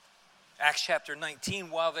Acts chapter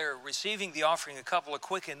 19. While they're receiving the offering, a couple of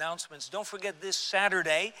quick announcements. Don't forget this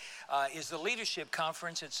Saturday is the Leadership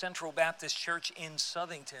Conference at Central Baptist Church in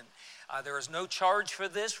Southington. There is no charge for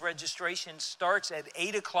this. Registration starts at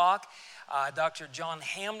 8 o'clock. Dr. John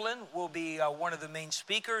Hamlin will be one of the main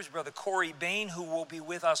speakers. Brother Corey Bain, who will be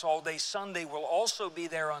with us all day Sunday, will also be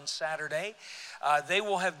there on Saturday. They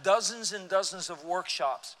will have dozens and dozens of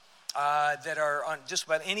workshops that are on just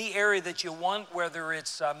about any area that you want, whether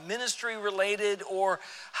it's ministry related or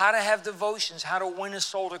how to have devotions, how to win a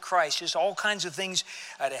soul to Christ, just all kinds of things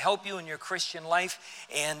to help you in your Christian life.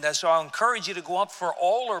 And so I'll encourage you to go up for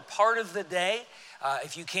all or part of the day.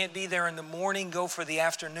 If you can't be there in the morning, go for the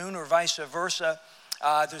afternoon or vice versa.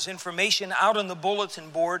 There's information out on the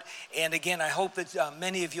bulletin board. And again, I hope that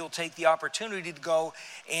many of you will take the opportunity to go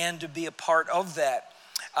and to be a part of that.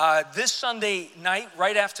 This Sunday night,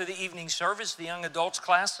 right after the evening service, the young adults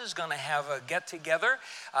class is going to have a get-together.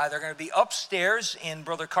 They're going to be upstairs in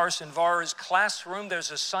Brother Carson Vara's classroom.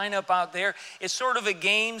 There's a sign-up out there. It's sort of a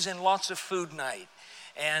games and lots of food night.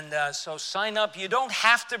 And so sign up. You don't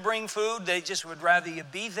have to bring food. They just would rather you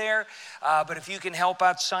be there. But if you can help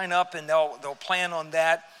out, sign up, and they'll plan on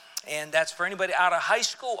that. And that's for anybody out of high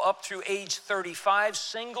school up through age 35,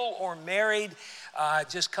 single or married.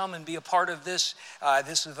 Just come and be a part of this.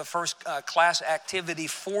 This is the first class activity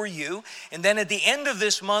for you. And then at the end of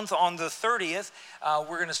this month, on the 30th,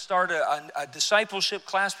 we're going to start a discipleship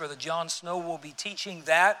class. Brother John Snow will be teaching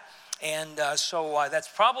that. And so that's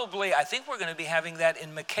probably, I think we're going to be having that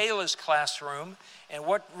in Michaela's classroom. And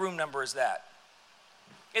what room number is that?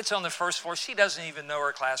 It's on the first floor. She doesn't even know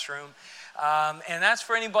her classroom. And that's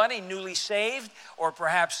for anybody newly saved or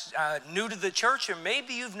perhaps new to the church, or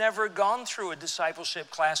maybe you've never gone through a discipleship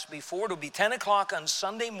class before. It'll be 10 o'clock on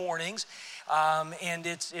Sunday mornings, and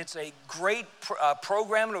it's a great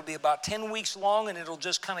program. It'll be about 10 weeks long, and it'll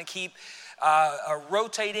just kind of keep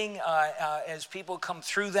rotating as people come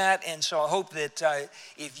through that. And so I hope that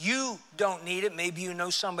if you don't need it, maybe you know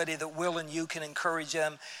somebody that will, and you can encourage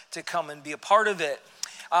them to come and be a part of it.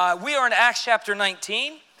 We are in Acts chapter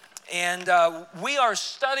 19. And we are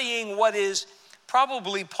studying what is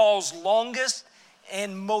probably Paul's longest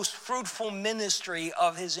and most fruitful ministry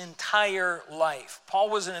of his entire life. Paul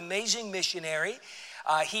was an amazing missionary.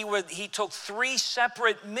 He took 3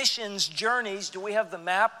 separate missions journeys. Do we have the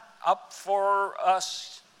map up for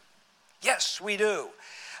us? Yes, we do.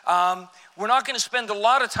 We're not going to spend a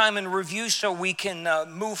lot of time in review, so we can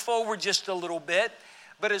move forward just a little bit.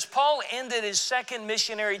 But as Paul ended his second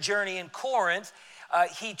missionary journey in Corinth,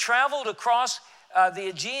 he traveled across the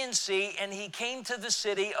Aegean Sea, and he came to the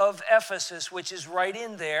city of Ephesus, which is right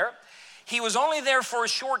in there. He was only there for a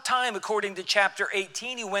short time, according to chapter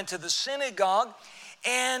 18. He went to the synagogue,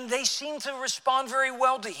 and they seemed to respond very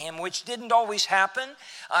well to him, which didn't always happen.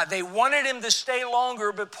 They wanted him to stay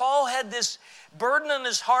longer, but Paul had this burden on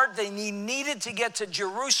his heart that he needed to get to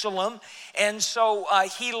Jerusalem. And so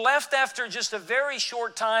he left after just a very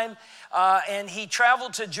short time, and he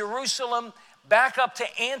traveled to Jerusalem, back up to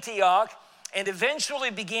Antioch, and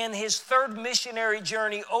eventually began his third missionary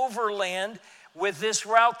journey overland with this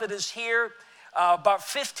route that is here, about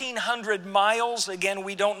 1,500 miles. Again,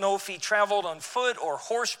 we don't know if he traveled on foot or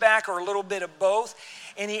horseback or a little bit of both.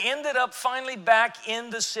 And he ended up finally back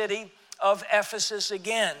in the city of Ephesus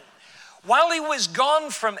again. While he was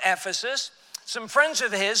gone from Ephesus, some friends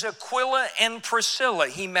of his, Aquila and Priscilla,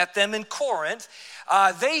 he met them in Corinth.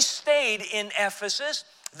 They stayed in Ephesus.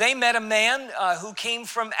 They met a man who came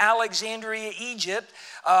from Alexandria, Egypt.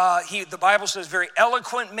 The Bible says, very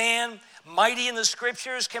eloquent man, mighty in the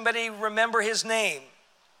scriptures. Can anybody remember his name?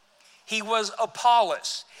 He was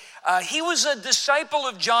Apollos. He was a disciple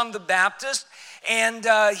of John the Baptist, and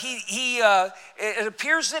it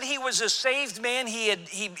appears that he was a saved man.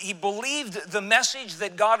 He believed the message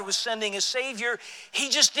that God was sending a Savior. He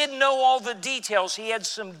just didn't know all the details. He had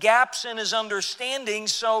some gaps in his understanding.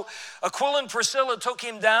 So Aquila and Priscilla took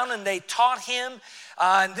him down, and they taught him.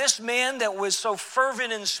 And this man that was so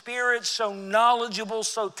fervent in spirit, so knowledgeable,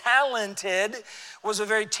 so talented, was a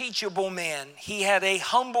very teachable man. He had a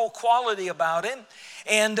humble quality about him.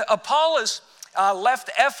 And Apollos left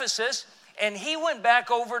Ephesus, and he went back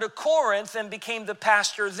over to Corinth and became the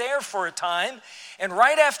pastor there for a time. And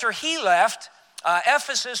right after he left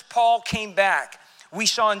Ephesus, Paul came back. We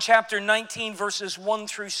saw in chapter 19, verses 1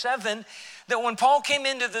 through 7, that when Paul came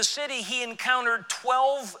into the city, he encountered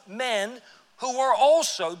 12 men who were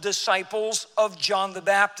also disciples of John the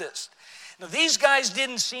Baptist. Now, these guys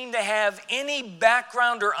didn't seem to have any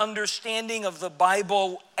background or understanding of the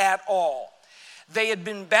Bible at all. They had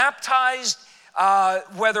been baptized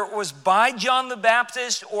whether it was by John the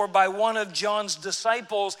Baptist or by one of John's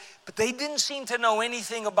disciples, but they didn't seem to know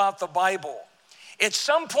anything about the Bible. At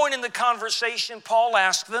some point in the conversation, Paul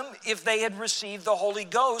asked them if they had received the Holy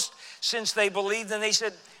Ghost since they believed, and they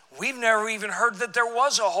said, we've never even heard that there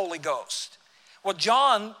was a Holy Ghost. Well,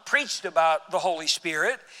 John preached about the Holy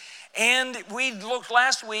Spirit, and we looked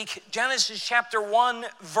last week, Genesis chapter 1,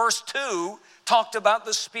 verse 2, talked about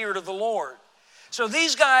the Spirit of the Lord. So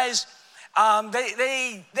these guys,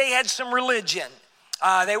 they had some religion.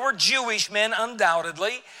 They were Jewish men,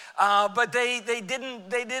 undoubtedly, but they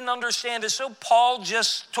didn't understand it. So Paul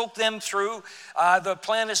just took them through the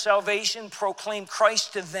plan of salvation, proclaimed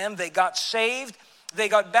Christ to them. They got saved. They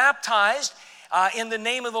got baptized in the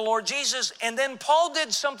name of the Lord Jesus. And then Paul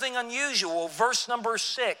did something unusual, verse number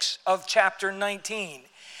 6 of chapter 19.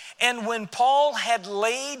 And when Paul had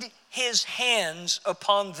laid his hands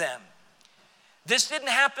upon them. This didn't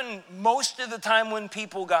happen most of the time when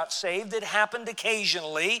people got saved. It happened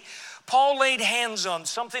occasionally. Paul laid hands on,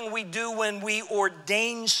 something we do when we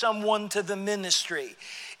ordain someone to the ministry.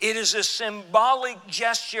 It is a symbolic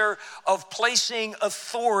gesture of placing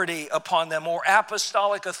authority upon them, or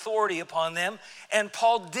apostolic authority upon them. And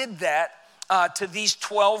Paul did that to these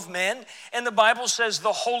 12 men. And the Bible says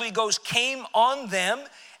the Holy Ghost came on them,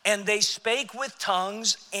 and they spake with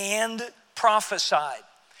tongues and prophesied.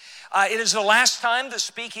 It is the last time the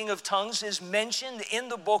speaking of tongues is mentioned in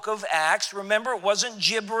the book of Acts. Remember, it wasn't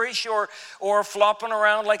gibberish or flopping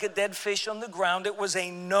around like a dead fish on the ground. It was a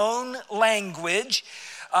known language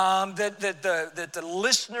that the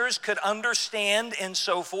listeners could understand and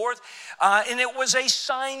so forth. And it was a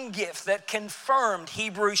sign gift that confirmed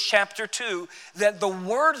Hebrews chapter 2 that the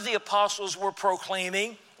word the apostles were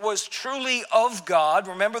proclaiming was truly of God.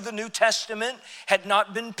 Remember, the New Testament had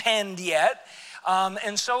not been penned yet.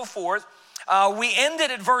 And so forth. We ended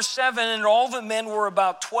at verse 7, and all the men were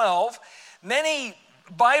about 12. Many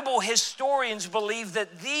Bible historians believe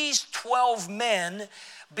that these 12 men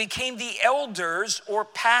became the elders or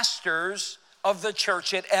pastors of the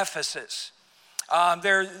church at Ephesus.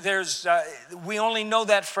 We only know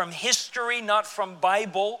that from history, not from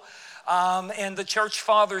Bible. And the church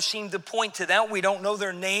fathers seem to point to that. We don't know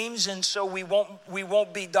their names, and so we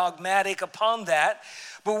won't be dogmatic upon that.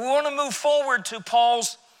 But we want to move forward to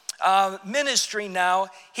Paul's ministry now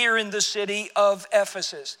here in the city of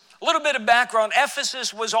Ephesus. A little bit of background.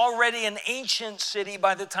 Ephesus was already an ancient city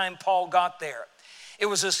by the time Paul got there. It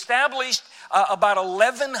was established about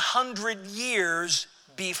 1,100 years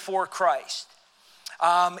before Christ.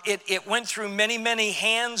 It went through many, many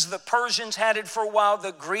hands. The Persians had it for a while.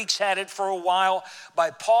 The Greeks had it for a while.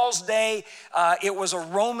 By Paul's day, it was a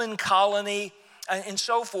Roman colony and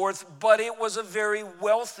so forth, but it was a very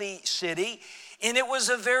wealthy city, and it was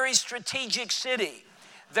a very strategic city.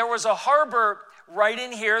 There was a harbor right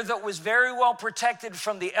in here that was very well protected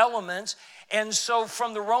from the elements, and so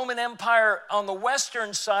from the Roman Empire on the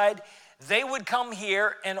western side, they would come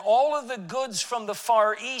here, and all of the goods from the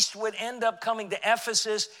Far East would end up coming to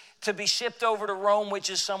Ephesus to be shipped over to Rome, which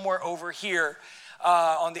is somewhere over here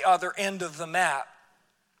on the other end of the map.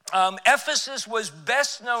 Ephesus was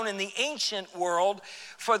best known in the ancient world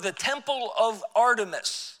for the temple of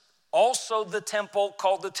Artemis, also the temple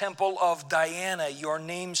called the temple of Diana, your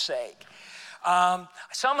namesake.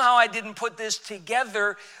 Somehow I didn't put this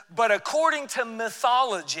together, but according to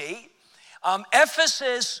mythology,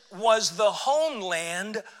 Ephesus was the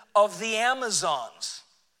homeland of the Amazons.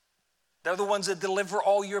 They're the ones that deliver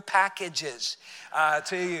all your packages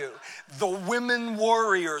to you. The women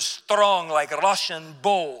warriors, strong like Russian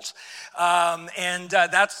bulls.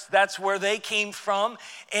 That's where they came from.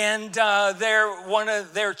 And one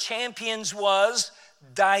of their champions was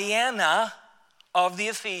Diana of the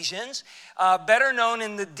Ephesians, better known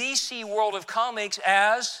in the DC world of comics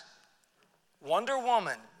as Wonder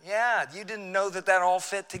Woman. Yeah, you didn't know that all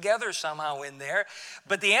fit together somehow in there.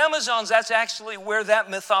 But the Amazons, that's actually where that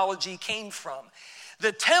mythology came from.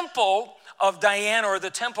 The temple of Diana, or the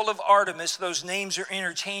temple of Artemis, those names are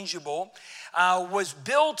interchangeable, was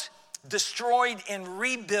built, destroyed, and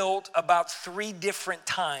rebuilt about 3 different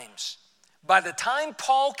times. By the time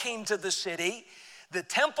Paul came to the city, the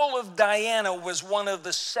temple of Diana was one of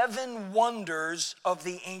the 7 wonders of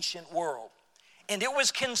the ancient world. And it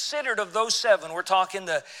was considered, of those 7, we're talking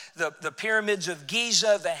the pyramids of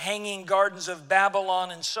Giza, the hanging gardens of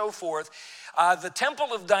Babylon, and so forth. The temple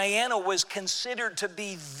of Diana was considered to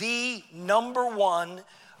be the number 1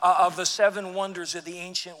 of the 7 wonders of the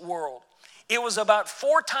ancient world. It was about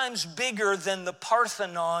 4 times bigger than the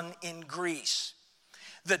Parthenon in Greece.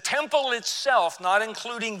 The temple itself, not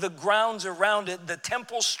including the grounds around it, the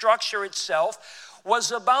temple structure itself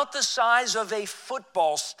was about the size of a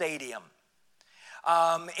football stadium.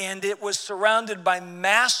 And it was surrounded by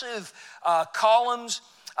massive columns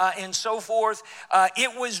and so forth.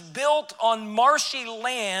 It was built on marshy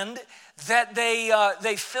land that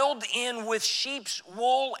they filled in with sheep's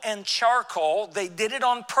wool and charcoal. They did it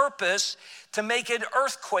on purpose to make it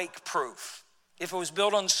earthquake proof. If it was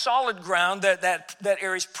built on solid ground, that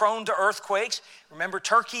area is prone to earthquakes. Remember,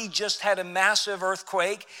 Turkey just had a massive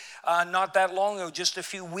earthquake not that long ago, just a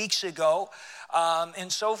few weeks ago,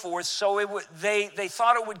 and so forth. So they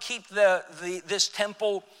thought it would keep this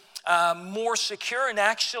temple more secure, and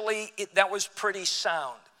actually that was pretty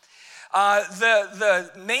sound. The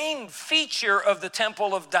main feature of the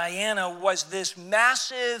Temple of Diana was this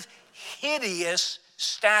massive, hideous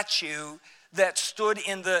statue that stood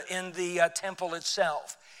in the temple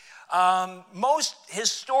itself. Most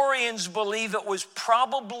historians believe it was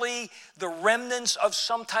probably the remnants of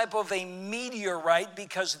some type of a meteorite,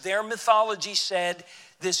 because their mythology said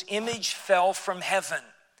this image fell from heaven.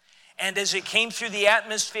 And as it came through the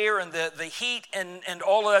atmosphere and the heat and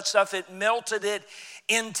all of that stuff, it melted it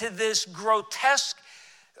into this grotesque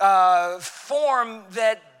form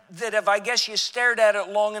that if I guess you stared at it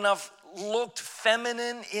long enough, looked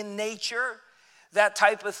feminine in nature, that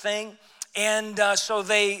type of thing. And so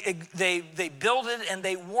they build it and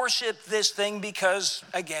they worship this thing because,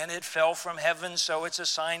 again, it fell from heaven, so it's a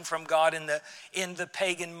sign from God in the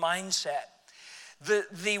pagan mindset.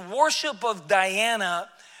 The worship of Diana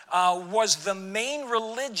was the main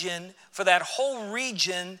religion for that whole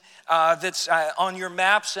region that's on your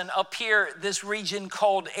maps, and up here, this region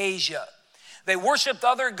called Asia. They worshiped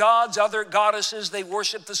other gods, other goddesses. They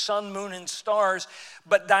worshiped the sun, moon, and stars.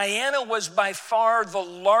 But Diana was by far the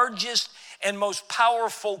largest and most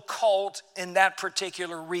powerful cult in that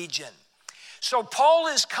particular region. So Paul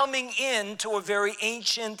is coming into a very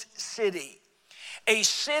ancient city, a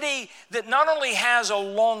city that not only has a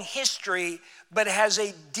long history, but has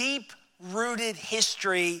a deep-rooted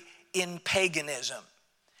history in paganism.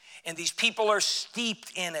 And these people are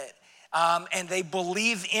steeped in it, and they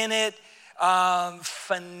believe in it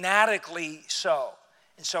fanatically so.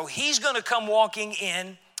 And so he's going to come walking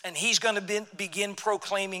in, and he's going to begin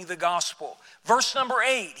proclaiming the gospel. Verse number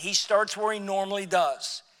 8, he starts where he normally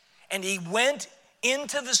does. And he went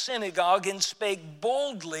into the synagogue and spake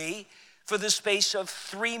boldly for the space of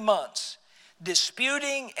 3 months,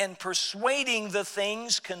 disputing and persuading the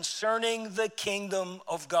things concerning the kingdom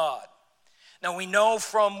of God. Now we know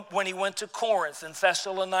from when he went to Corinth and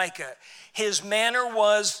Thessalonica, his manner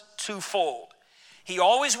was twofold. He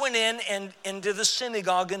always went in and into the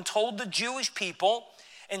synagogue and told the Jewish people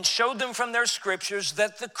and showed them from their scriptures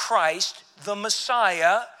that the Christ, the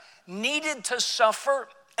Messiah, needed to suffer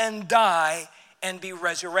and die and be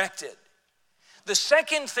resurrected. The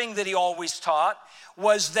second thing that he always taught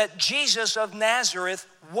was that Jesus of Nazareth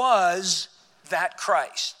was that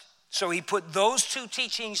Christ. So he put those two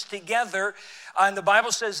teachings together, and the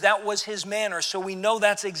Bible says that was his manner. So we know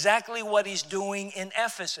that's exactly what he's doing in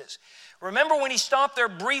Ephesus. Remember when he stopped there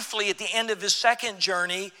briefly at the end of his second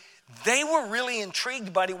journey, they were really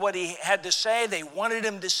intrigued by what he had to say. They wanted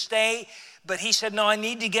him to stay, but he said, no, I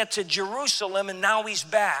need to get to Jerusalem, and now he's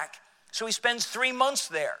back. So he spends 3 months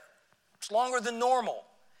there. It's longer than normal.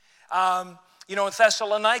 In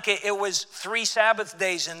Thessalonica, it was 3 Sabbath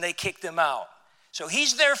days, and they kicked him out. So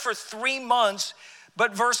he's there for 3 months,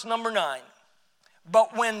 but verse number 9.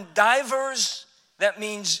 But when divers, that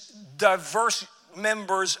means diverse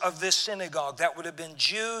members of this synagogue, that would have been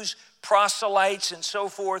Jews, proselytes, and so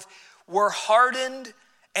forth, were hardened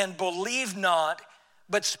and believed not,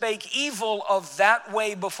 but spake evil of that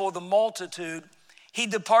way before the multitude, he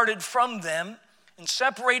departed from them and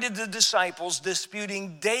separated the disciples,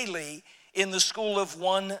 disputing daily in the school of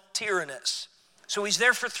one Tyrannus. So he's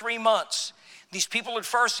there for 3 months. These people at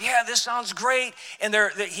first, yeah, this sounds great. And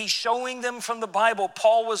he's showing them from the Bible.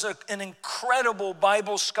 Paul was an incredible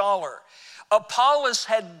Bible scholar. Apollos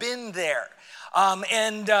had been there.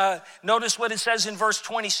 Notice what it says in verse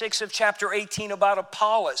 26 of chapter 18 about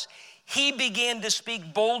Apollos. He began to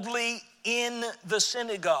speak boldly in the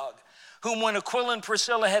synagogue, whom when Aquila and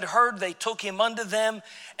Priscilla had heard, they took him unto them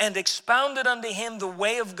and expounded unto him the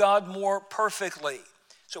way of God more perfectly.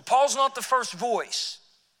 So Paul's not the first voice.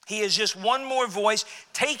 He is just one more voice,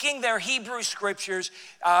 taking their Hebrew scriptures,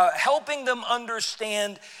 helping them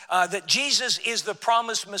understand that Jesus is the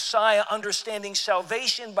promised Messiah, understanding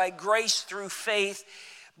salvation by grace through faith.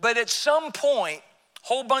 But at some point, a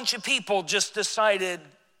whole bunch of people just decided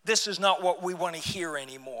this is not what we want to hear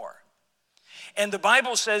anymore. And the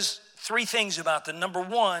Bible says 3 things about them. Number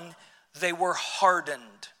 1, they were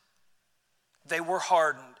hardened. They were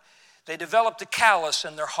hardened. They developed a callous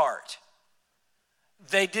in their heart.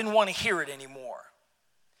 They didn't want to hear it anymore.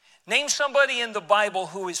 Name somebody in the Bible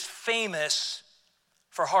who is famous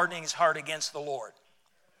for hardening his heart against the Lord.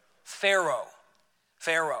 Pharaoh.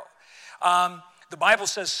 The Bible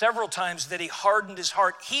says several times that he hardened his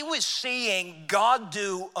heart. He was seeing God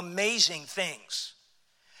do amazing things.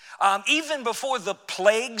 Even before the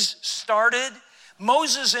plagues started,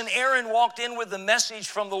 Moses and Aaron walked in with the message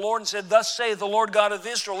from the Lord and said, "Thus saith the Lord God of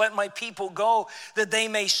Israel, let my people go that they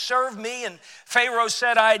may serve me." And Pharaoh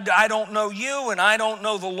said, I don't know you and I don't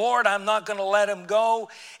know the Lord. I'm not going to let him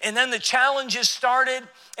go. And then the challenges started.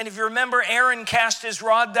 And if you remember, Aaron cast his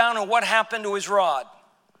rod down, and what happened to his rod?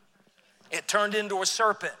 It turned into a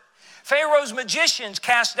serpent. Pharaoh's magicians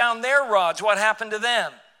cast down their rods. What happened to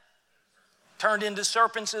them? Turned into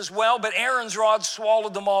serpents as well, but Aaron's rod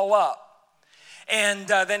swallowed them all up. And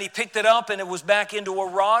then he picked it up and it was back into a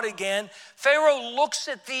rod again. Pharaoh looks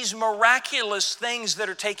at these miraculous things that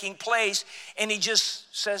are taking place and he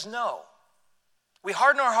just says no. We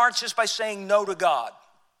harden our hearts just by saying no to God.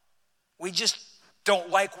 We just don't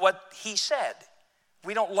like what he said.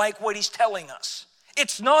 We don't like what he's telling us.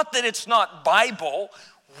 It's not that it's not Bible.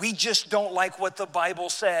 We just don't like what the Bible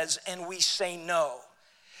says and we say no.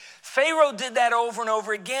 Pharaoh did that over and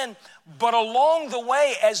over again, but along the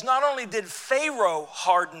way, as not only did Pharaoh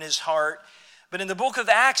harden his heart, but in the book of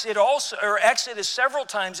Acts, Exodus, several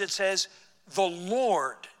times it says, the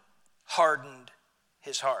Lord hardened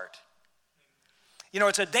his heart. You know,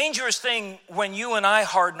 it's a dangerous thing when you and I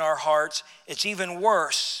harden our hearts. It's even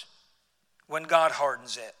worse when God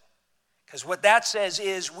hardens it. Because what that says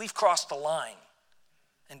is we've crossed the line.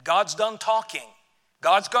 And God's done talking.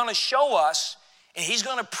 God's going to show us, and he's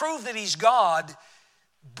going to prove that he's God,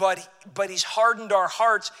 but he's hardened our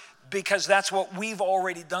hearts because that's what we've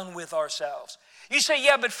already done with ourselves. You say,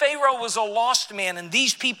 yeah, but Pharaoh was a lost man, and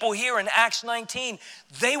these people here in Acts 19,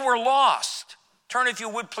 they were lost. Turn, if you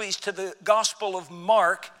would please, to the Gospel of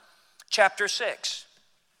Mark, chapter 6.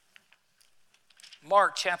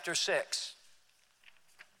 Mark, chapter 6.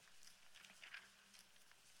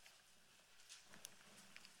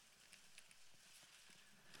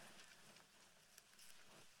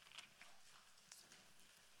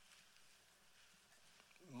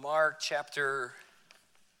 Mark chapter,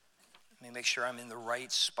 let me make sure I'm in the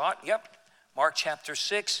right spot. Yep, Mark chapter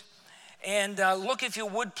 6. And look, if you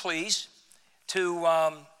would please, to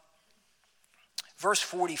verse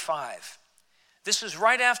 45. This is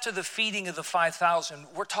right after the feeding of the 5,000.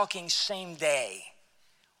 We're talking same day.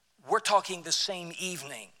 We're talking the same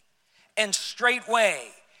evening. And straightway,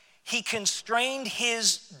 he constrained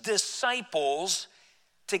his disciples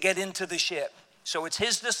to get into the ship. So it's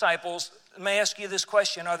his disciples. Let me ask you this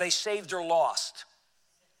question. Are they saved or lost?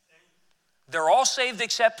 They're all saved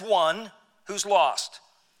except one who's lost.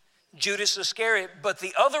 Judas Iscariot. But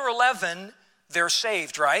the other 11, they're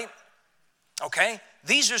saved, right? Okay?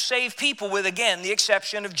 These are saved people with, again, the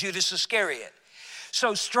exception of Judas Iscariot.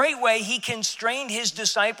 So straightway he constrained his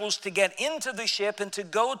disciples to get into the ship and to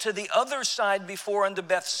go to the other side before unto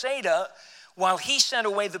Bethsaida while he sent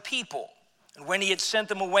away the people. And when he had sent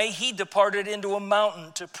them away, he departed into a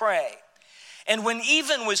mountain to pray. And when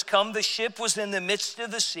even was come, the ship was in the midst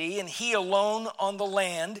of the sea, and he alone on the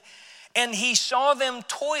land. And he saw them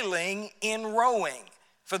toiling in rowing,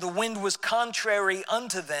 for the wind was contrary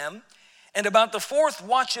unto them. And about the fourth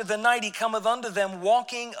watch of the night he cometh unto them,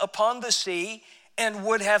 walking upon the sea, and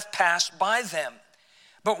would have passed by them.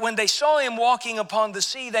 But when they saw him walking upon the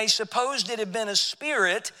sea, they supposed it had been a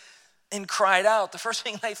spirit, and cried out. The first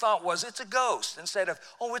thing they thought was, it's a ghost, instead of,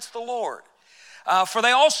 oh, it's the Lord. For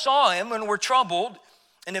they all saw him and were troubled.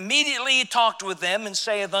 And immediately he talked with them and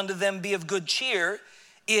saith unto them, be of good cheer.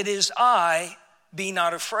 It is I, be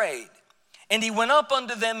not afraid. And he went up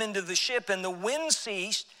unto them into the ship, and the wind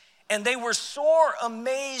ceased. And they were sore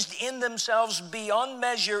amazed in themselves beyond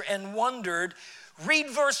measure and wondered. Read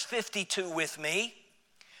verse 52 with me.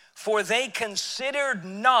 For they considered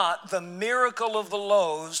not the miracle of the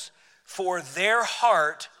loaves, for their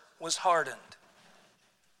heart was hardened.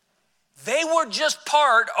 They were just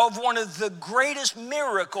part of one of the greatest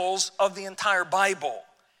miracles of the entire Bible.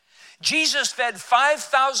 Jesus fed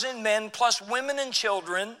 5,000 men plus women and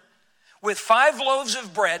children with 5 loaves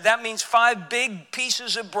of bread. That means 5 big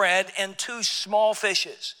pieces of bread and 2 small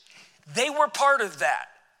fishes. They were part of that.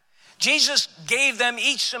 Jesus gave them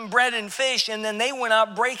each some bread and fish, and then they went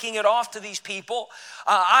out breaking it off to these people.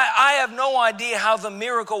 I have no idea how the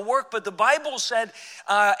miracle worked, but the Bible said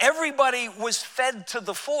everybody was fed to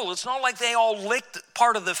the full. It's not like they all licked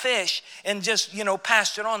part of the fish and just,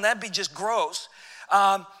 passed it on. That'd be just gross.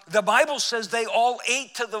 The Bible says they all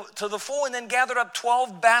ate to the full and then gathered up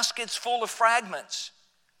 12 baskets full of fragments.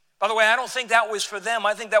 By the way, I don't think that was for them.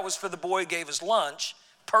 I think that was for the boy who gave us lunch,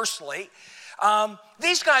 personally.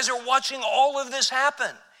 These guys are watching all of this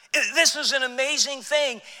happen. This is an amazing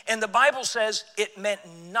thing. And the Bible says it meant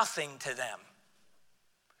nothing to them.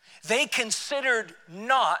 They considered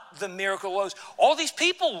not the miracle loaves. All these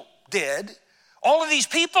people did. All of these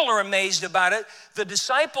people are amazed about it. The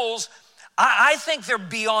disciples, I think they're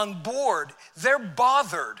beyond bored. They're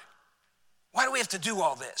bothered. Why do we have to do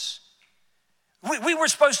all this? We were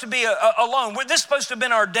supposed to be alone. This is supposed to have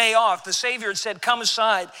been our day off. The Savior had said, come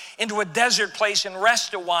aside into a desert place and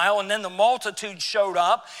rest a while. And then the multitude showed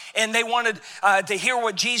up and they wanted to hear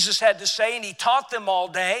what Jesus had to say. And he taught them all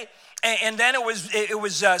day. And then it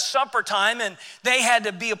was supper time and they had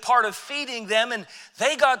to be a part of feeding them. And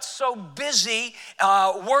they got so busy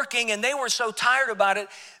working and they were so tired about it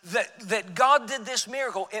that God did this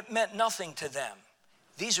miracle. It meant nothing to them.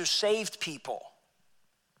 These are saved people.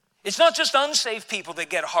 It's not just unsaved people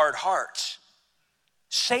that get hard hearts.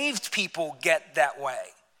 Saved people get that way.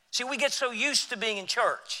 See, we get so used to being in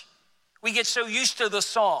church. We get so used to the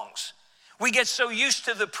songs. We get so used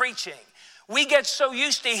to the preaching. We get so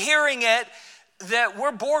used to hearing it that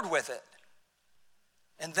we're bored with it.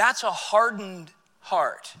 And that's a hardened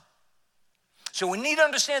heart. So we need to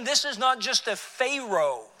understand this is not just a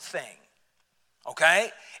Pharaoh thing,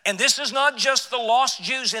 okay? And this is not just the lost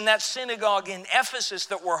Jews in that synagogue in Ephesus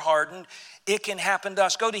that were hardened. It can happen to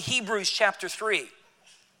us. Go to Hebrews chapter 3.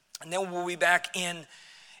 And then we'll be back in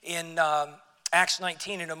Acts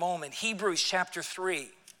 19 in a moment. Hebrews chapter 3.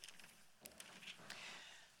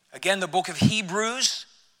 Again, the book of Hebrews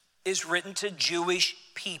is written to Jewish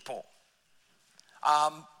people.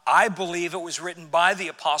 I believe it was written by the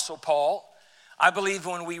Apostle Paul. I believe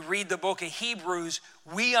when we read the book of Hebrews,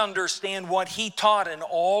 we understand what he taught in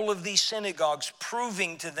all of these synagogues,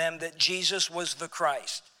 proving to them that Jesus was the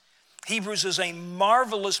Christ. Hebrews is a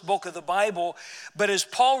marvelous book of the Bible, but as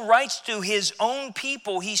Paul writes to his own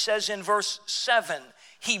people, he says in verse 7,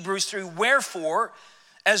 Hebrews 3, wherefore,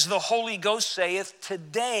 as the Holy Ghost saith,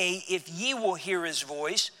 today, if ye will hear his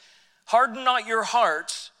voice, harden not your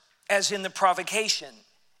hearts as in the provocation,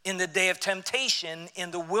 in the day of temptation in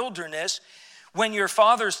the wilderness, when your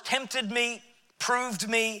fathers tempted me, proved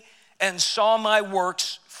me, and saw my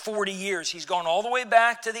works 40 years. He's gone all the way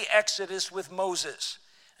back to the Exodus with Moses.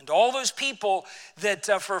 And all those people that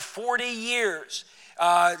for 40 years,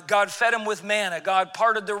 God fed them with manna. God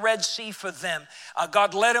parted the Red Sea for them.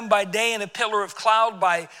 God led them by day in a pillar of cloud,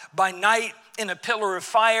 by night in a pillar of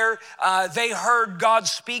fire. They heard God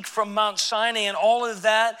speak from Mount Sinai and all of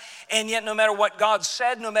that. And yet no matter what God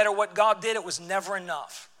said, no matter what God did, it was never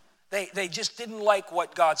enough. They just didn't like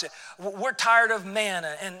what God said. We're tired of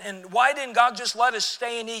manna. And why didn't God just let us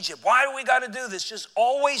stay in Egypt? Why do we got to do this? Just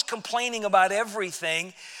always complaining about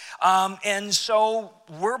everything. And so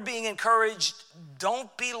we're being encouraged,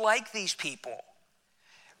 don't be like these people.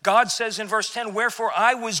 God says in verse 10, wherefore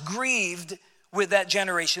I was grieved with that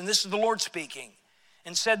generation. This is the Lord speaking.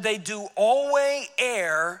 And said, they do always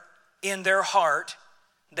err in their heart.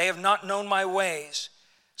 They have not known my ways.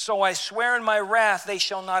 So I swear in my wrath, they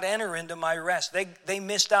shall not enter into my rest. They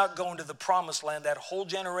missed out going to the promised land, that whole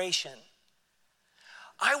generation.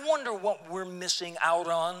 I wonder what we're missing out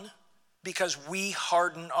on because we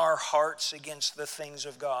harden our hearts against the things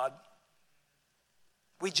of God.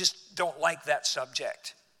 We just don't like that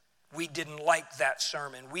subject. We didn't like that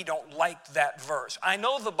sermon. We don't like that verse. I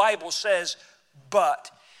know the Bible says, but.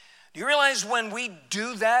 Do you realize when we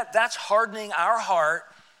do that, that's hardening our heart?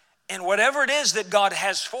 And whatever it is that God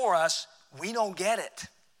has for us, we don't get it.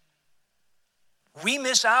 We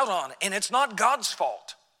miss out on it. And it's not God's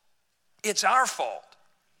fault. It's our fault.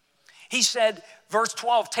 He said, verse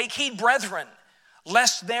 12, take heed, brethren,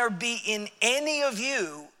 lest there be in any of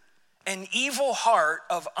you an evil heart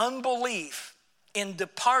of unbelief in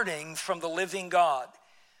departing from the living God.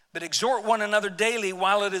 But exhort one another daily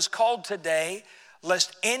while it is called today,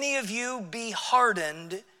 lest any of you be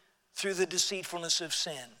hardened through the deceitfulness of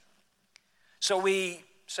sin. So we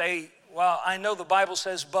say, well, I know the Bible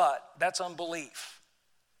says, but that's unbelief.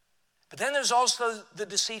 But then there's also the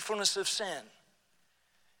deceitfulness of sin.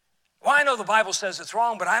 Well, I know the Bible says it's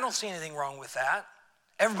wrong, but I don't see anything wrong with that.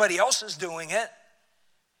 Everybody else is doing it.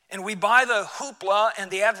 And we buy the hoopla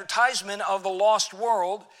and the advertisement of the lost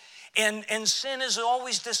world, and sin is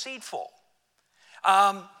always deceitful.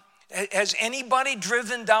 Has anybody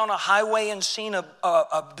driven down a highway and seen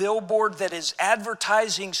a billboard that is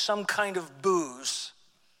advertising some kind of booze?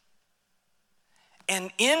 And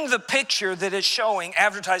in the picture that is showing,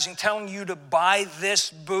 advertising, telling you to buy this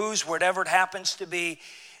booze, whatever it happens to be,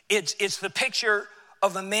 it's the picture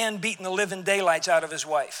of a man beating the living daylights out of his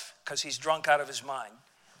wife because he's drunk out of his mind.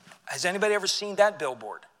 Has anybody ever seen that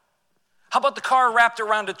billboard? How about the car wrapped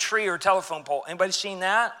around a tree or a telephone pole? Anybody seen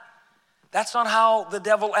that? That's not how the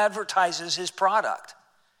devil advertises his product.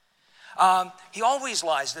 He always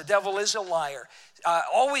lies. The devil is a liar.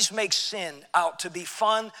 Always makes sin out to be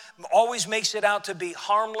fun, always makes it out to be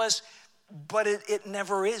harmless, but it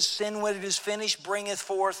never is. Sin, when it is finished, bringeth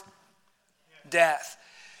forth death.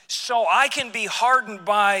 So I can be hardened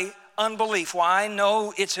by unbelief. Well, I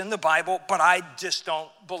know it's in the Bible, but I just don't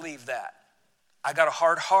believe that. I got a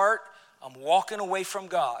hard heart. I'm walking away from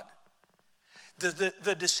God.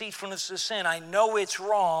 The deceitfulness of sin, I know it's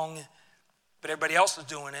wrong, but everybody else is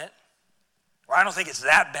doing it. Or I don't think it's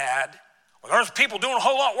that bad. Well, there's people doing a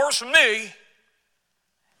whole lot worse than me.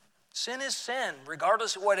 Sin is sin,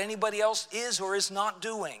 regardless of what anybody else is or is not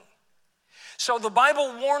doing. So the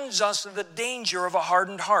Bible warns us of the danger of a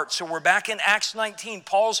hardened heart. So we're back in Acts 19.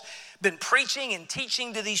 Paul's been preaching and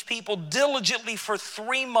teaching to these people diligently for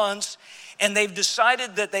 3 months, and they've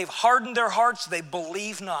decided that they've hardened their hearts. They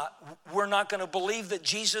believe not. We're not going to believe that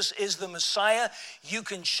Jesus is the Messiah. You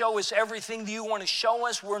can show us everything that you want to show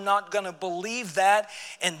us. We're not going to believe that.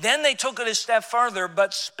 And then they took it a step further,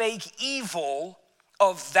 but spake evil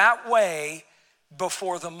of that way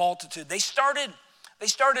before the multitude. They started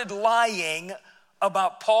lying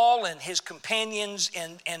about Paul and his companions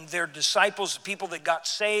and their disciples, the people that got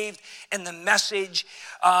saved, and the message,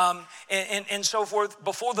 and so forth.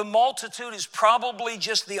 Before the multitude is probably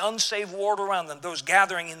just the unsaved world around them, those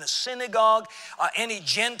gathering in the synagogue, any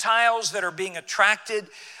Gentiles that are being attracted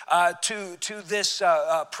to this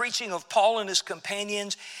preaching of Paul and his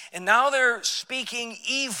companions. And now they're speaking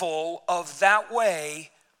evil of that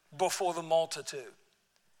way before the multitude.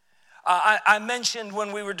 I mentioned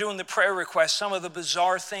when we were doing the prayer request some of the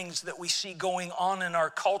bizarre things that we see going on in our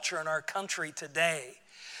culture and our country today.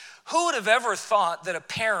 Who would have ever thought that a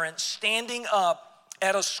parent standing up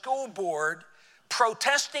at a school board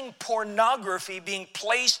protesting pornography being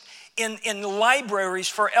placed in libraries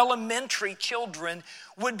for elementary children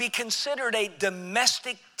would be considered a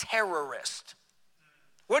domestic terrorist?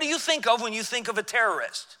 What do you think of when you think of a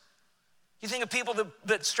terrorist? You think of people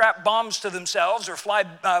that strap bombs to themselves or fly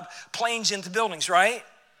planes into buildings, right?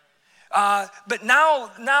 But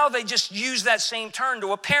now they just use that same term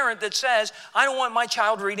to a parent that says, I don't want my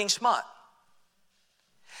child reading smut.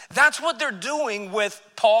 That's what they're doing with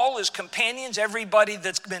Paul, his companions, everybody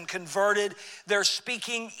that's been converted. They're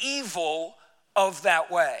speaking evil of that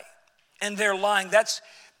way. And they're lying.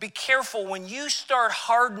 Be careful when you start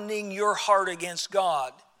hardening your heart against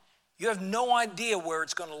God. You have no idea where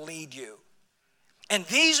it's going to lead you. And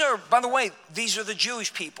these are, by the way, these are the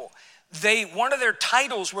Jewish people. One of their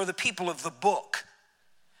titles were the people of the book.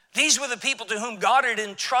 These were the people to whom God had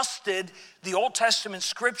entrusted the Old Testament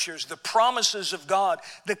scriptures, the promises of God.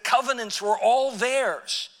 The covenants were all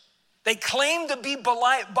theirs. They claimed to be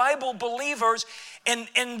Bible believers, and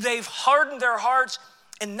they've hardened their hearts,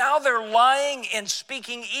 and now they're lying and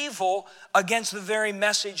speaking evil against the very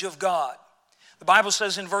message of God. The Bible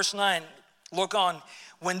says in verse 9, look on,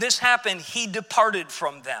 when this happened, he departed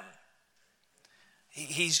from them.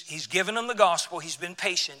 He's given them the gospel. He's been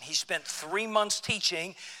patient. He spent 3 months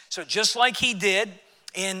teaching. So just like he did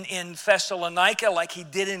in Thessalonica, like he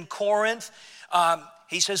did in Corinth,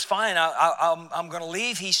 he says, fine, I'm going to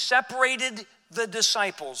leave. He separated the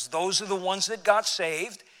disciples. Those are the ones that got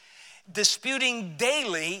saved, disputing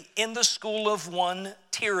daily in the school of one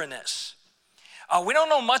Tyrannus. We don't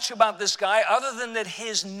know much about this guy other than that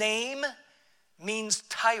his name means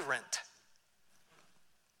tyrant.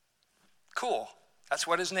 Cool. That's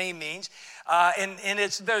what his name means. And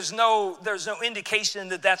there's no indication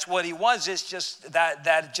that that's what he was. It's just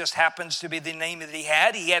that just happens to be the name that he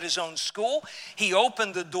had. He had his own school. He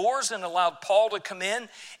opened the doors and allowed Paul to come in.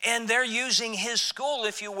 And they're using his school,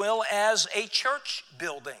 if you will, as a church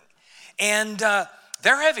building. And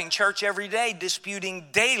they're having church every day, disputing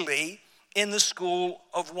daily in the school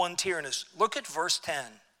of one Tyrannus. Look at verse 10.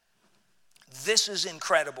 This is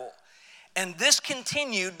incredible. And this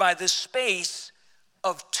continued by the space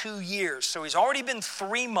of 2 years. So he's already been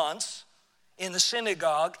 3 months in the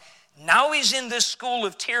synagogue. Now he's in this school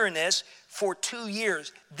of Tyrannus for 2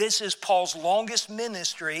 years. This is Paul's longest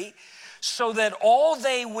ministry. So that all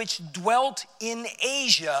they which dwelt in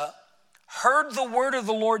Asia heard the word of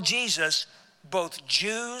the Lord Jesus, both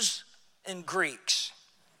Jews and Greeks.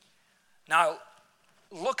 Now,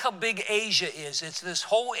 look how big Asia is. It's this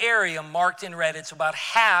whole area marked in red. It's about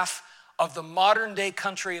half of the modern day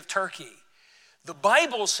country of Turkey. The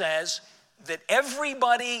Bible says that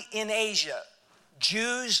everybody in Asia,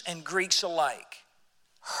 Jews and Greeks alike,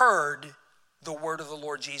 heard the word of the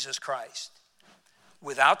Lord Jesus Christ.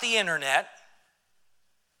 Without the internet,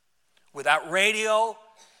 without radio,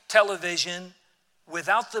 television,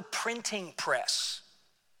 without the printing press,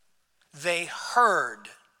 they heard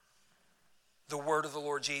the word of the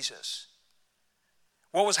Lord Jesus.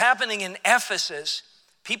 What was happening in Ephesus,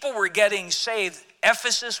 people were getting saved.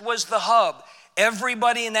 Ephesus was the hub.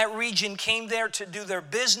 Everybody in that region came there to do their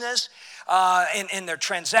business, in their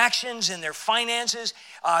transactions, in their finances.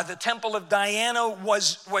 The temple of Diana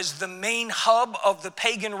was the main hub of the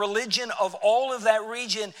pagan religion of all of that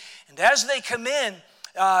region. And as they come in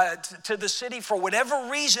to the city, for whatever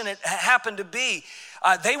reason it happened to be,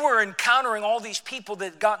 they were encountering all these people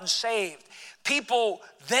that had gotten saved. People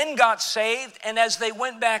then got saved, and as they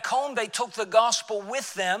went back home, they took the gospel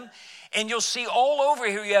with them. And you'll see all over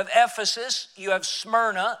here, you have Ephesus, you have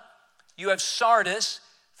Smyrna, you have Sardis,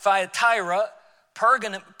 Thyatira,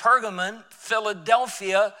 Pergamon,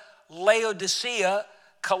 Philadelphia, Laodicea,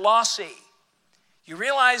 Colossae. You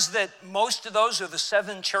realize that most of those are the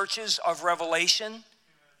 7 churches of Revelation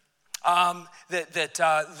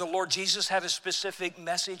that the Lord Jesus had a specific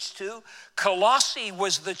message to. Colossae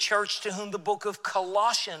was the church to whom the book of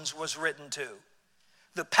Colossians was written to.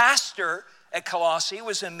 The pastor at Colossae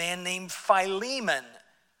was a man named Philemon,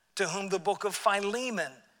 to whom the book of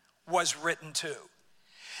Philemon was written to.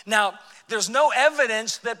 Now, there's no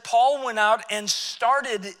evidence that Paul went out and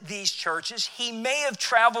started these churches. He may have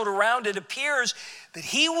traveled around. It appears that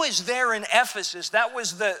he was there in Ephesus. That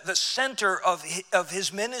was the center of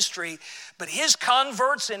his ministry. But his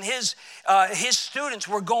converts and his students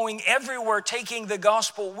were going everywhere, taking the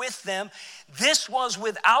gospel with them. This was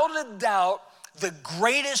without a doubt the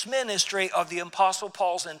greatest ministry of the Apostle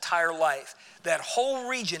Paul's entire life. That whole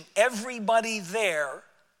region, everybody there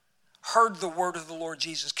heard the word of the Lord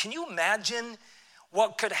Jesus. Can you imagine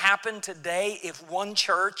what could happen today if one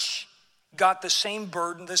church got the same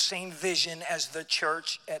burden, the same vision as the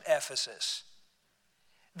church at Ephesus?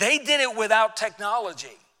 They did it without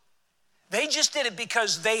technology. They just did it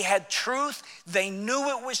because they had truth. They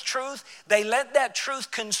knew it was truth. They let that truth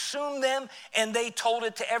consume them, and they told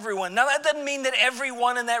it to everyone. Now, that doesn't mean that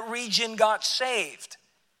everyone in that region got saved,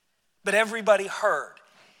 but everybody heard.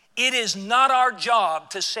 It is not our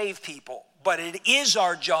job to save people, but it is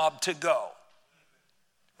our job to go.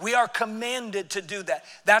 We are commanded to do that.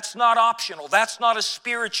 That's not optional. That's not a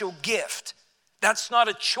spiritual gift. That's not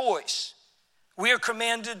a choice. We are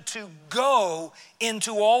commanded to go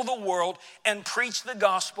into all the world and preach the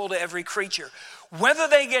gospel to every creature. Whether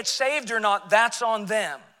they get saved or not, that's on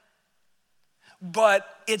them. But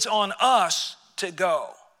it's on us to go.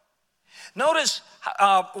 Notice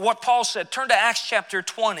what Paul said. Turn to Acts chapter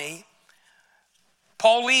 20.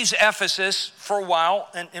 Paul leaves Ephesus for a while,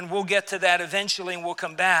 and we'll get to that eventually, and we'll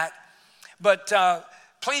come back. But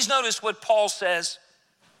please notice what Paul says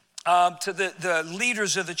to the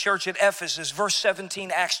leaders of the church at Ephesus, verse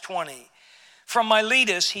 17, Acts 20. From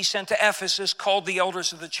Miletus he sent to Ephesus, called the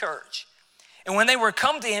elders of the church. And when they were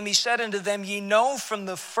come to him, he said unto them, Ye know from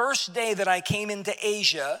the first day that I came into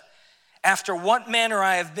Asia, after what manner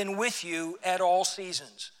I have been with you at all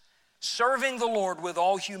seasons, serving the Lord with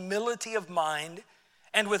all humility of mind,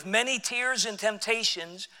 and with many tears and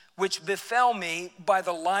temptations, which befell me by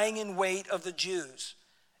the lying in wait of the Jews,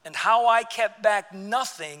 and how I kept back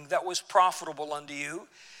nothing that was profitable unto you,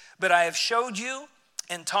 but I have showed you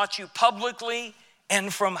and taught you publicly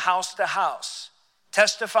and from house to house,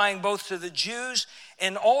 testifying both to the Jews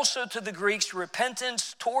and also to the Greeks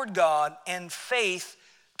repentance toward God and faith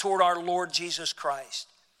toward our Lord Jesus Christ.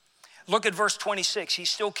 Look at verse 26. He's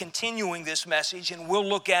still continuing this message, and we'll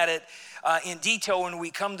look at it in detail when we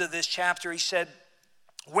come to this chapter. He said,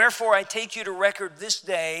 Wherefore I take you to record this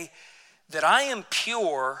day that I am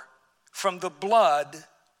pure from the blood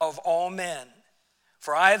of all men.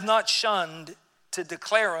 For I have not shunned to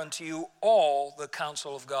declare unto you all the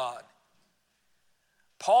counsel of God.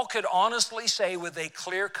 Paul could honestly say with a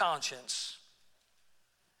clear conscience,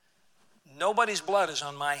 nobody's blood is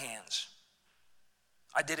on my hands.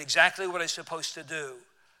 I did exactly what I was supposed to do.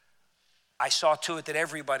 I saw to it that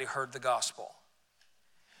everybody heard the gospel.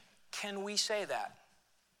 Can we say that?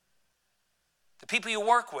 The people you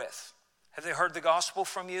work with, have they heard the gospel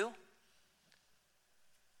from you?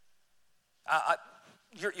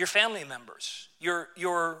 Your family members, your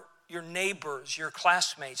neighbors, your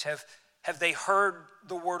classmates, have they heard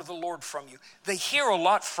the word of the Lord from you? They hear a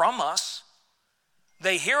lot from us.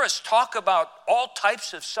 They hear us talk about all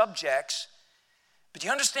types of subjects. But you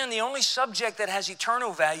understand the only subject that has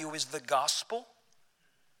eternal value is the gospel?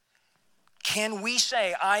 can we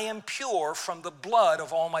say, I am pure from the blood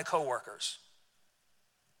of all my coworkers?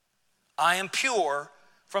 I am pure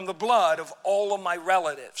from the blood of all of my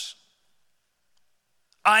relatives.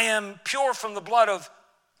 I am pure from the blood of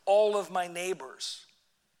all of my neighbors.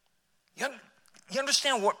 You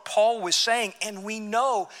understand what Paul was saying? And we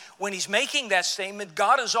know when he's making that statement,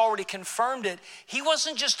 God has already confirmed it. He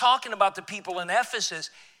wasn't just talking about the people in Ephesus.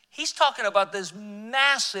 He's talking about this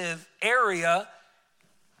massive area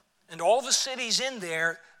and all the cities in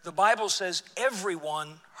there. The Bible says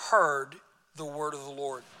everyone heard the word of the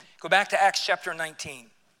Lord. Go back to Acts chapter 19.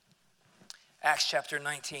 Acts chapter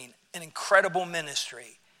 19, an incredible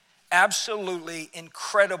ministry. Absolutely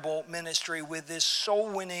incredible ministry with this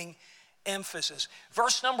soul-winning emphasis.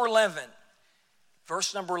 Verse number 11.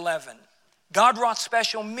 God wrought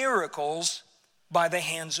special miracles by the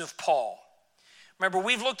hands of Paul. Remember,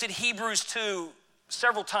 we've looked at Hebrews 2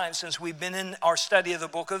 several times since we've been in our study of the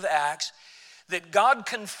book of Acts, that God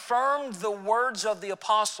confirmed the words of the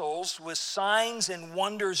apostles with signs and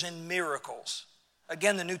wonders and miracles.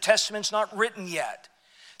 Again, the New Testament's not written yet.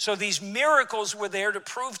 So these miracles were there to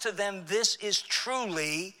prove to them this is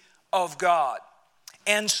truly of God.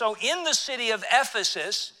 And so in the city of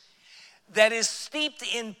Ephesus, that is steeped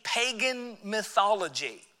in pagan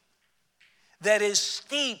mythology, that is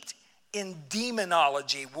steeped in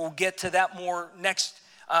demonology. We'll get to that more next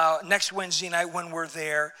Wednesday night when we're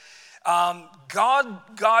there.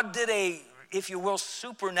 God did a, if you will,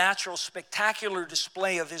 supernatural, spectacular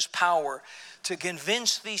display of his power to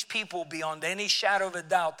convince these people beyond any shadow of a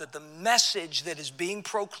doubt that the message that is being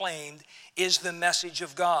proclaimed is the message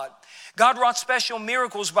of God. God wrought special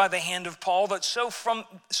miracles by the hand of Paul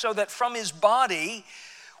so that from his body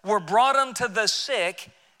were brought unto the sick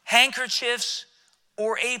handkerchiefs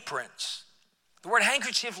or aprons. The word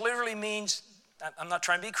handkerchief literally means, I'm not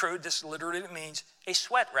trying to be crude, this literally means a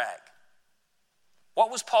sweat rag.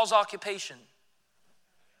 What was Paul's occupation?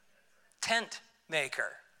 Tent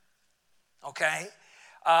maker. Okay?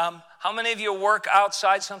 How many of you work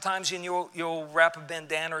outside sometimes and you'll wrap a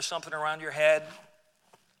bandana or something around your head?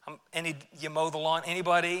 You mow the lawn?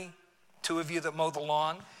 Anybody? Two of you that mow the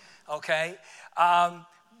lawn? Okay?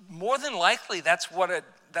 More than likely, that's what it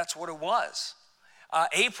was.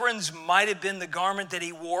 Aprons might have been the garment that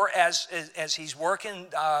he wore as he's working,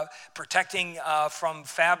 protecting from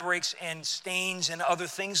fabrics and stains and other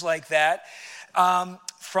things like that.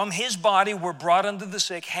 From his body were brought unto the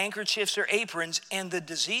sick handkerchiefs or aprons, and the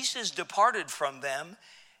diseases departed from them,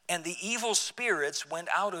 and the evil spirits went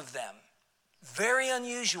out of them. Very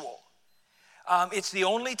unusual. It's the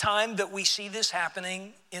only time that we see this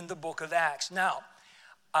happening in the book of Acts. Now,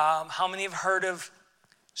 how many have heard of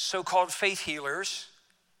so-called faith healers,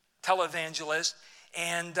 televangelists,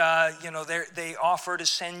 and they offer to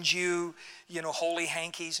send you, holy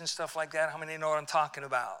hankies and stuff like that? How many know what I'm talking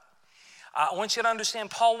about? I want you to understand,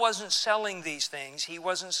 Paul wasn't selling these things. He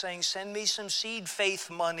wasn't saying, send me some seed faith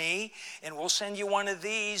money and we'll send you one of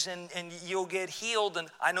these and you'll get healed. And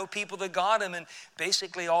I know people that got them, and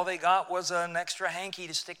basically all they got was an extra hanky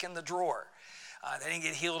to stick in the drawer. They didn't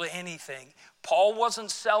get healed of anything. Paul wasn't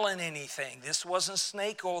selling anything. This wasn't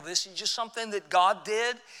snake oil. This is just something that God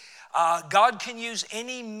did. God can use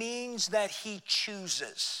any means that he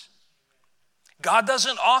chooses. God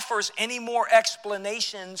doesn't offer us any more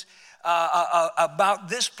explanations about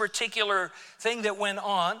this particular thing that went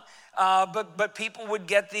on, but people would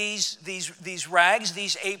get these rags,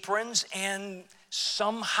 these aprons, and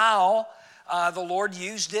somehow the Lord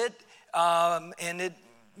used it, and it,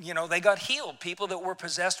 they got healed. People that were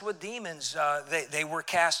possessed with demons, they were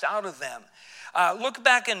cast out of them. Look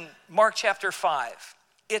back in Mark chapter 5.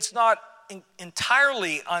 It's not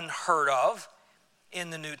entirely unheard of in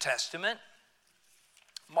the New Testament.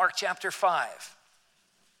 Mark chapter 5.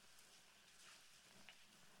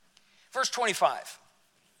 Verse 25,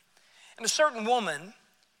 and a certain woman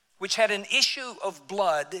which had an issue of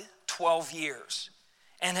blood 12 years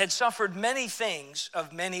and had suffered many things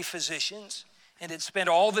of many physicians and had spent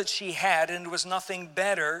all that she had and was nothing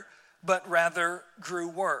better, but rather grew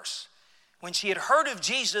worse. When she had heard of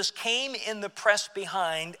Jesus, came in the press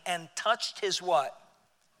behind and touched his what?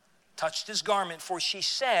 Touched his garment, for she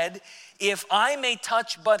said, if I may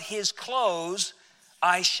touch but his clothes,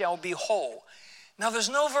 I shall be whole. Now, there's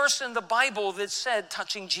no verse in the Bible that said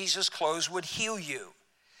touching Jesus' clothes would heal you.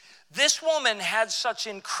 This woman had such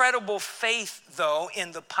incredible faith, though,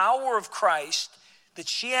 in the power of Christ that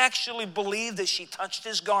she actually believed that she touched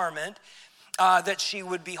his garment, that she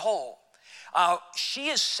would be whole. She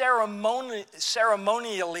is ceremonially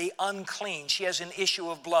unclean. She has an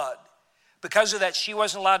issue of blood. Because of that, she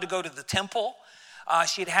wasn't allowed to go to the temple.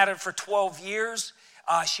 She'd had it for 12 years.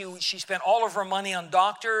 She spent all of her money on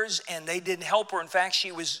doctors, and they didn't help her. In fact,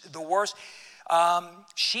 she was the worst.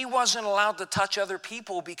 She wasn't allowed to touch other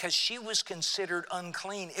people because she was considered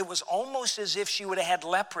unclean. It was almost as if she would have had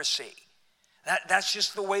leprosy. That's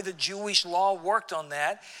just the way the Jewish law worked on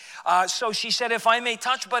that. So she said, if I may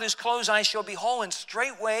touch but his clothes, I shall be whole. And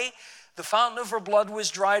straightway, the fountain of her blood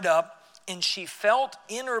was dried up, and she felt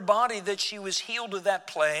in her body that she was healed of that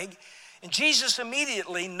plague. And Jesus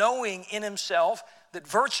immediately, knowing in himself that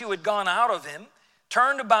virtue had gone out of him,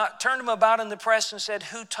 turned him about in the press and said,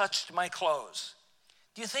 who touched my clothes?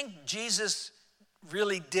 Do you think Jesus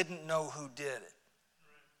really didn't know who did it?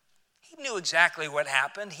 He knew exactly what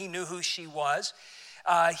happened. He knew who she was.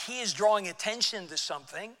 He is drawing attention to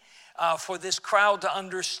something for this crowd to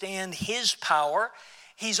understand his power.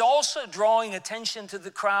 He's also drawing attention to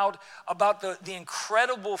the crowd about the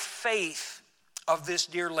incredible faith of this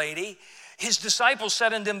dear lady. His disciples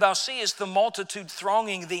said unto him, thou seest the multitude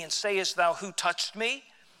thronging thee, and sayest thou, who touched me?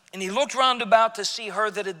 And he looked round about to see her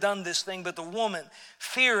that had done this thing. But the woman,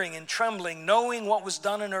 fearing and trembling, knowing what was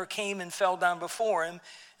done in her, came and fell down before him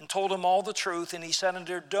and told him all the truth. And he said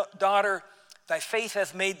unto her, daughter, thy faith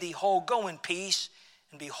hath made thee whole. Go in peace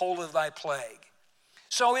and be whole of thy plague.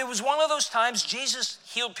 So it was one of those times Jesus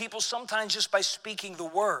healed people sometimes just by speaking the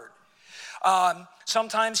word.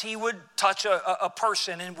 Sometimes he would touch a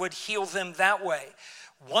person and would heal them that way.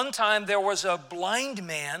 One time there was a blind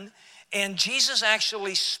man, and Jesus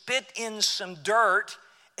actually spit in some dirt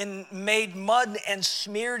and made mud and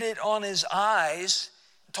smeared it on his eyes,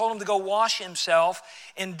 told him to go wash himself,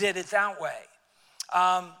 and did it that way.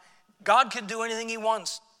 God can do anything he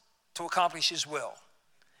wants to accomplish his will.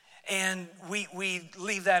 And we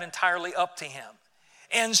leave that entirely up to him.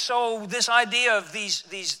 And so this idea of these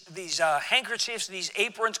handkerchiefs, these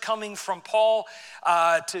aprons coming from Paul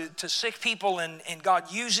to sick people and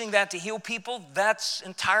God using that to heal people, that's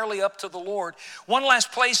entirely up to the Lord. One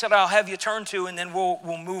last place that I'll have you turn to, and then we'll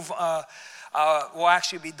move, we'll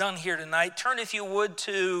actually be done here tonight. Turn, if you would,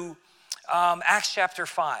 to Acts chapter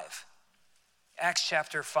 5. Acts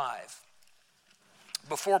chapter 5.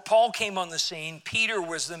 Before Paul came on the scene, Peter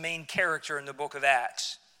was the main character in the book of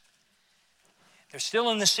Acts. They're still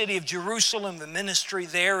in the city of Jerusalem. The ministry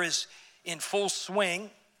there is in full swing.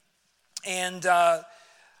 And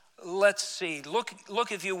let's see.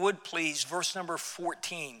 Look, if you would, please, verse number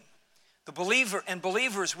 14. The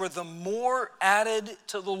believers were the more added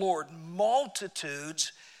to the Lord,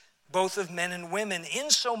 multitudes, both of men and women,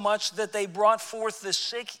 insomuch that they brought forth the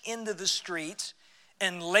sick into the streets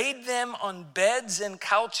and laid them on beds and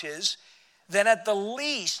couches, that at the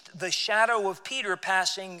least the shadow of Peter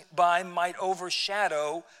passing by might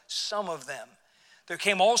overshadow some of them. There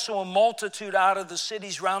came also a multitude out of the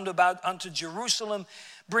cities round about unto Jerusalem,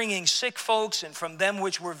 bringing sick folks, and from them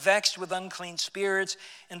which were vexed with unclean spirits,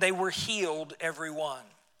 and they were healed every one.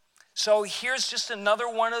 So here's just another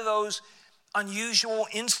one of those unusual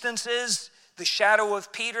instances. The shadow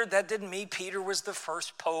of Peter, that didn't mean Peter was the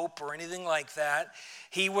first pope or anything like that.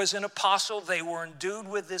 He was an apostle. They were endued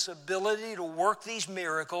with this ability to work these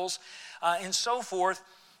miracles and so forth.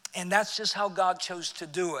 And that's just how God chose to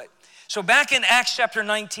do it. So back in Acts chapter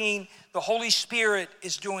 19, the Holy Spirit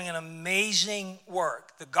is doing an amazing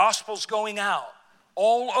work. The gospel's going out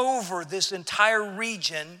all over this entire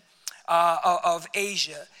region of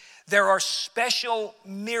Asia. There are special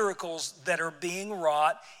miracles that are being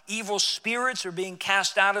wrought. Evil spirits are being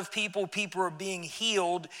cast out of people. People are being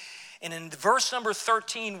healed. And in verse number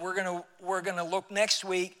 13, we're gonna look next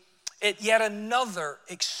week at yet another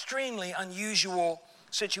extremely unusual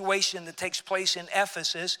situation that takes place in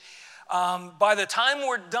Ephesus. By the time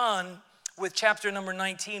we're done with chapter number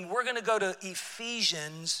 19, we're gonna go to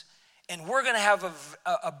Ephesians, and we're gonna have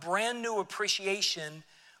a brand new appreciation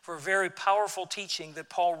for a very powerful teaching that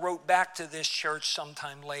Paul wrote back to this church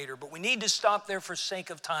sometime later. But we need to stop there for sake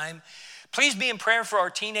of time. Please be in prayer for our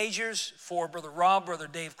teenagers, for Brother Rob, Brother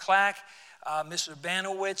Dave Clack, Mr.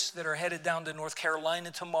 Banowitz, that are headed down to North Carolina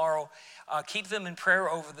tomorrow. Keep them in prayer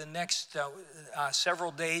over the next several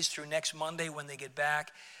days through next Monday when they get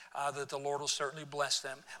back, that the Lord will certainly bless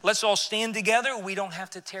them. Let's all stand together. We don't have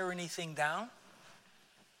to tear anything down.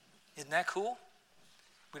 Isn't that cool?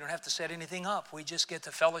 We don't have to set anything up. We just get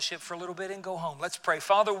to fellowship for a little bit and go home. Let's pray.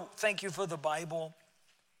 Father, thank you for the Bible.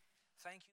 Thank you.